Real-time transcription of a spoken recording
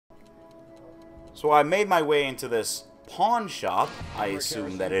So I made my way into this pawn shop, I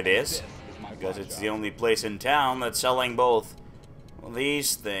assume that it is, because it's the only place in town that's selling both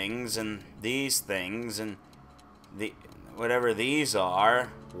these things and the whatever these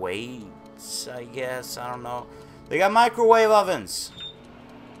are. Weights, I guess, I don't know. They got microwave ovens.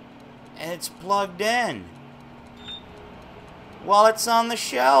 And it's plugged in. While it's on the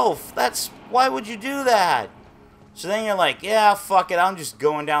shelf. Why would you do that? So then you're like, yeah, fuck it, I'm just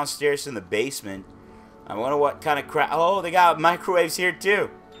going downstairs in the basement. I wonder what kind of crap. Oh, they got microwaves here too.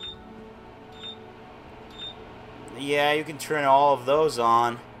 Yeah, you can turn all of those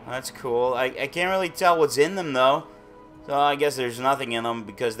on. That's cool. I can't really tell what's in them though. So I guess there's nothing in them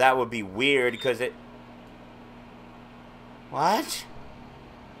because that would be weird because it... What?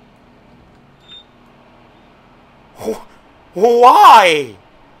 Why?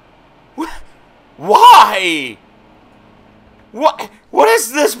 Why? What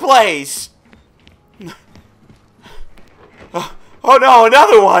is this place? Oh no,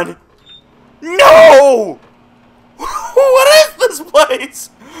 another one! No! What is this place?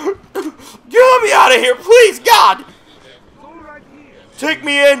 Get me out of here, please, God! Take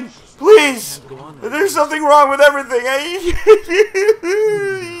me in, please! There's something wrong with everything.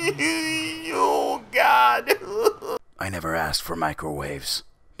 Oh, God. I never asked for microwaves,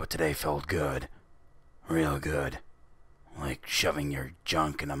 but today felt good. Real good. Like shoving your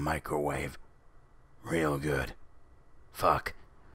junk in a microwave. Real good. Fuck.